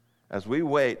 As we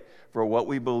wait for what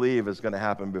we believe is going to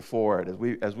happen before it,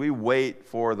 as we wait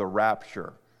for the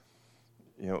rapture,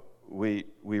 we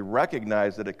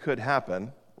recognize that it could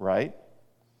happen, right?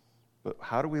 But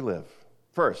how do we live?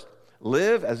 First,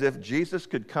 live as if Jesus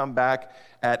could come back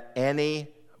at any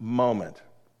moment.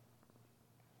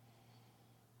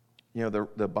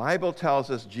 The Bible tells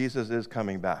us Jesus is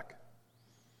coming back.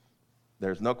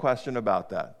 There's no question about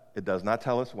that. It does not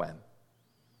tell us when.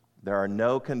 There are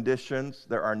no conditions.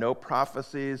 There are no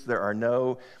prophecies.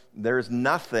 There's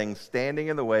nothing standing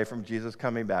in the way from Jesus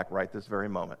coming back right this very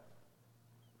moment.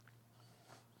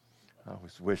 I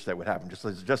always wish that would happen, just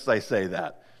as I say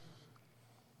that.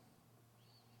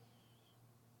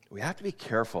 We have to be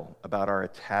careful about our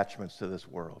attachments to this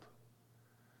world.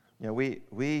 We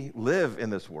live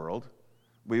in this world.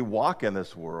 We walk in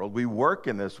this world. We work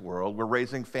in this world. We're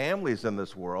raising families in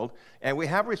this world. And we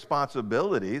have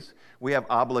responsibilities. We have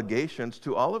obligations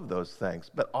to all of those things.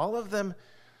 But all of them,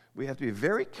 we have to be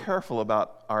very careful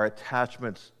about our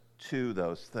attachments to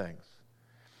those things.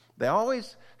 They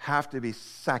always have to be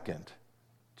second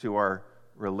to our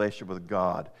relationship with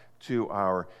God, to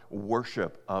our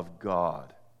worship of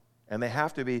God. And they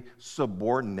have to be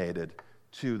subordinated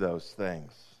to those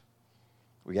things.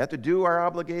 We have to do our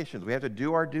obligations. We have to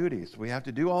do our duties. We have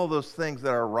to do all those things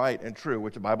that are right and true,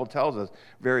 which the Bible tells us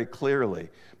very clearly.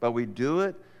 But we do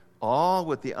it all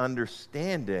with the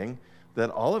understanding that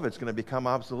all of it's going to become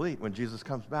obsolete when Jesus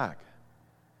comes back.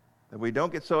 That we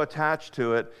don't get so attached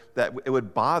to it that it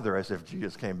would bother us if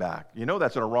Jesus came back.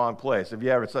 That's in a wrong place. If you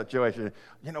have a situation,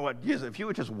 Jesus, if you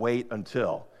would just wait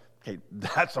until. Okay,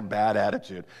 that's a bad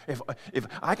attitude. If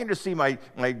I can just see my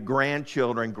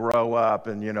grandchildren grow up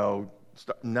and,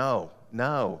 no.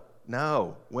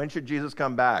 When should Jesus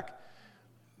come back?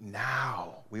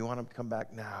 Now. We want him to come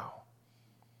back now.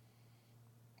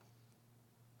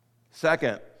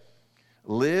 Second,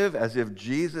 live as if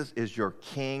Jesus is your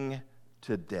king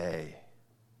today.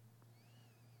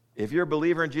 If you're a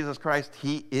believer in Jesus Christ,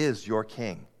 he is your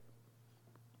king.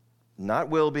 Not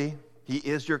will be. He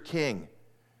is your king.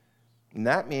 And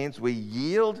that means we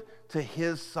yield to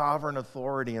his sovereign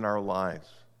authority in our lives.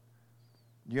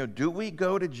 Do we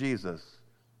go to Jesus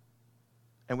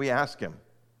and we ask him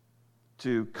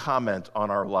to comment on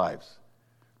our lives,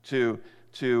 to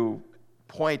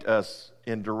point us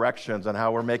in directions on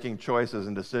how we're making choices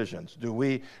and decisions? Do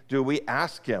we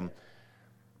ask him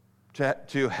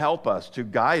to help us, to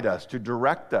guide us, to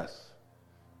direct us?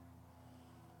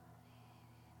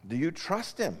 Do you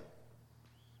trust him?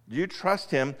 Do you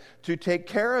trust him to take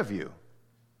care of you?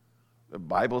 The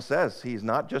Bible says he's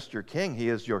not just your king, he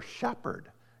is your shepherd,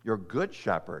 your good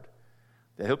shepherd,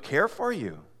 that he'll care for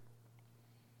you.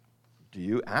 Do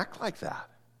you act like that?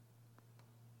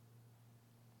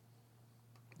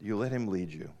 Do you let him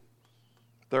lead you?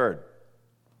 Third,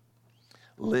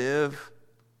 live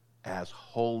as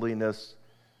holiness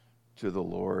to the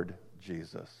Lord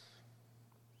Jesus.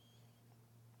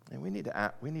 And we need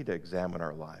to examine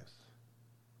our lives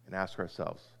and ask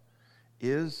ourselves,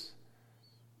 is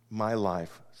my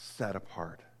life set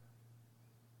apart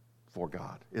for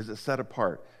God? Is it set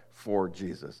apart for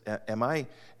Jesus? Am I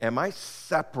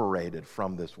separated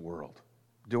from this world?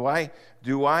 Do I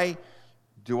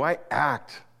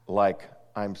act like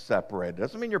I'm separated?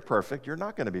 Doesn't mean you're perfect. You're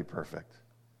not going to be perfect.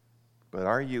 But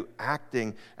are you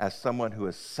acting as someone who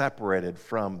is separated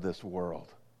from this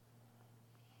world?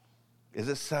 Is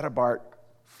it set apart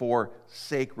for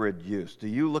sacred use? Do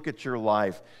you look at your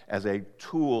life as a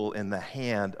tool in the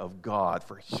hand of God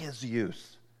for His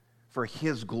use, for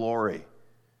His glory?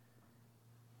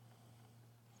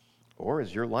 Or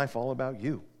is your life all about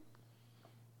you?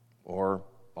 Or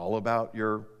all about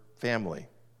your family?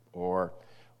 Or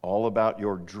all about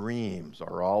your dreams?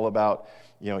 Or all about,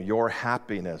 your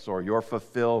happiness or your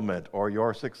fulfillment or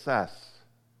your success?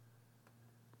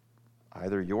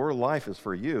 Either your life is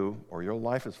for you or your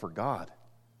life is for God.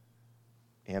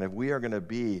 And if we are going to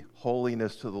be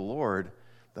holiness to the Lord,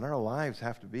 then our lives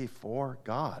have to be for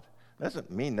God. That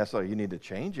doesn't mean necessarily you need to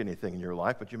change anything in your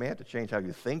life, but you may have to change how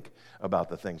you think about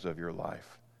the things of your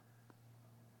life.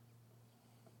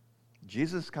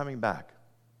 Jesus is coming back.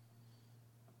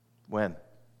 When?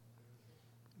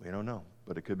 We don't know,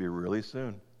 but it could be really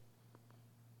soon.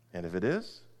 And if it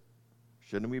is,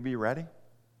 shouldn't we be ready?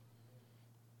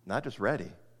 Not just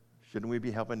ready, shouldn't we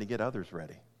be helping to get others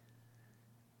ready?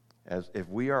 As if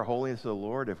we are holy to the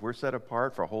Lord, if we're set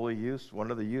apart for holy use,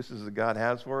 one of the uses that God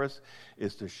has for us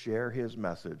is to share His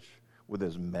message with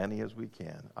as many as we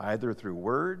can, either through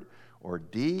word or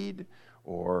deed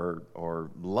or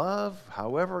love,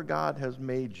 however God has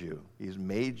made you. He's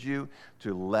made you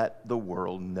to let the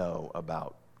world know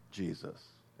about Jesus.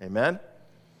 Amen?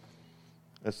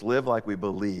 Let's live like we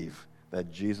believe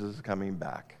that Jesus is coming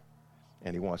back,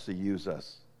 and He wants to use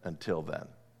us until then.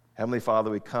 Heavenly Father,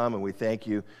 we come and we thank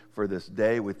You for this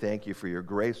day. We thank You for Your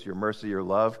grace, Your mercy, Your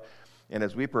love. And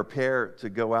as we prepare to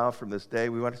go out from this day,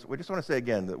 we just want to say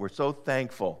again that we're so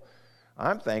thankful.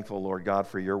 I'm thankful, Lord God,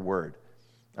 for Your word.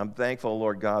 I'm thankful,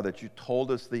 Lord God, that You told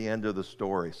us the end of the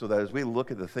story, so that as we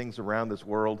look at the things around this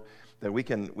world, that we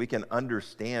can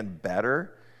understand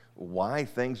better why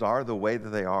things are the way that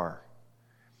they are.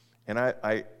 And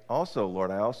I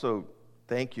also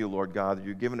thank You, Lord God, that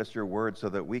You've given us Your word so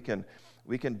that we can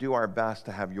do our best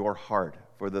to have Your heart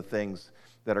for the things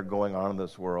that are going on in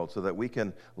this world, so that we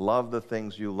can love the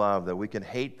things You love, that we can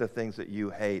hate the things that You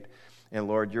hate. And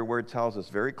Lord, Your word tells us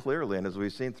very clearly, and as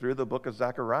we've seen through the book of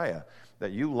Zechariah,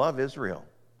 that You love Israel.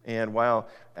 And while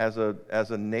as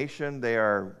a nation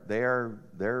they're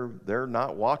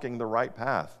not walking the right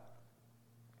path,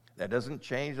 that doesn't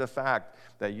change the fact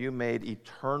that You made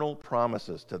eternal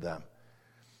promises to them,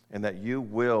 and that You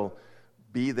will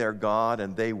be their God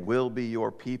and they will be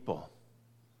Your people.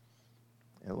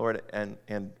 And Lord,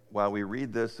 and while we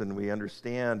read this and we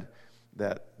understand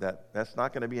that's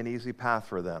not going to be an easy path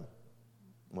for them,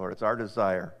 Lord, it's our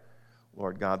desire,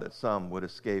 Lord God, that some would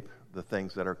escape the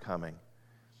things that are coming.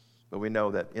 But we know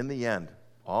that in the end,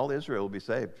 all Israel will be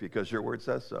saved because Your word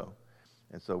says so.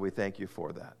 And so we thank You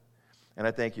for that. And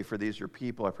I thank You for these, Your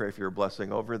people. I pray for Your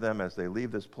blessing over them as they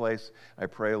leave this place. I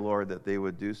pray, Lord, that they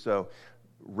would do so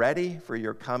ready for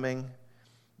Your coming,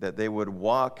 that they would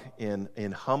walk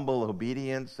in humble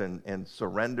obedience and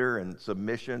surrender and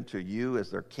submission to You as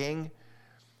their King,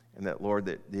 and that, Lord,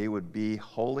 that they would be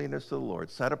holiness to the Lord,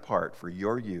 set apart for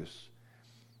Your use,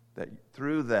 that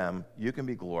through them You can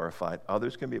be glorified,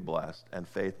 others can be blessed, and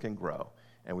faith can grow.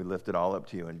 And we lift it all up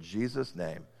to You in Jesus'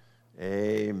 name.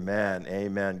 Amen.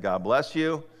 Amen. God bless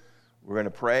you. We're going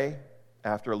to pray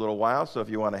after a little while, so if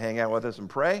you want to hang out with us and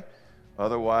pray,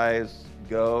 otherwise,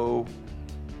 go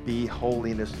be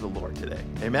holiness to the Lord today.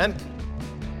 Amen.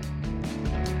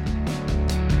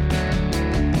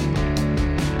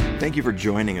 Thank you for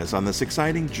joining us on this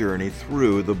exciting journey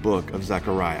through the book of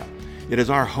Zechariah. It is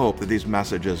our hope that these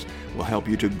messages will help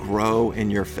you to grow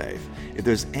in your faith. If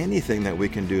there's anything that we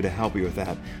can do to help you with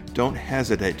that, don't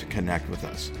hesitate to connect with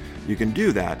us. You can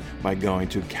do that by going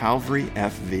to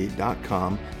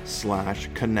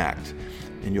calvaryfv.com/connect,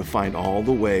 and you'll find all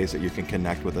the ways that you can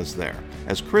connect with us there.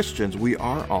 As Christians, we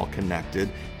are all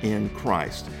connected in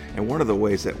Christ, and one of the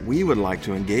ways that we would like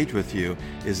to engage with you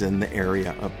is in the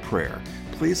area of prayer.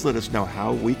 Please let us know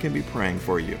how we can be praying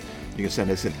for you. You can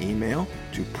send us an email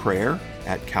to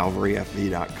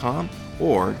prayer@calvaryfv.com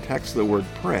or text the word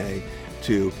pray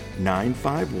to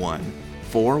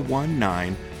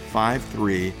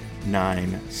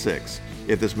 951-419-5396.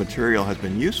 If this material has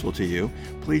been useful to you,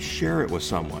 please share it with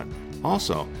someone.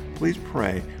 Also, please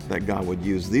pray that God would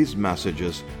use these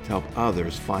messages to help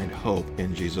others find hope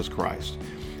in Jesus Christ.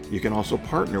 You can also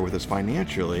partner with us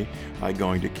financially by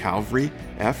going to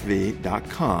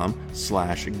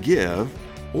calvaryfv.com/give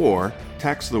or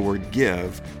text the word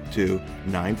give to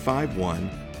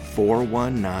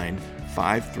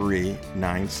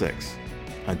 951-419-5396.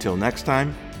 Until next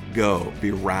time, go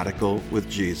be radical with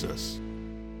Jesus.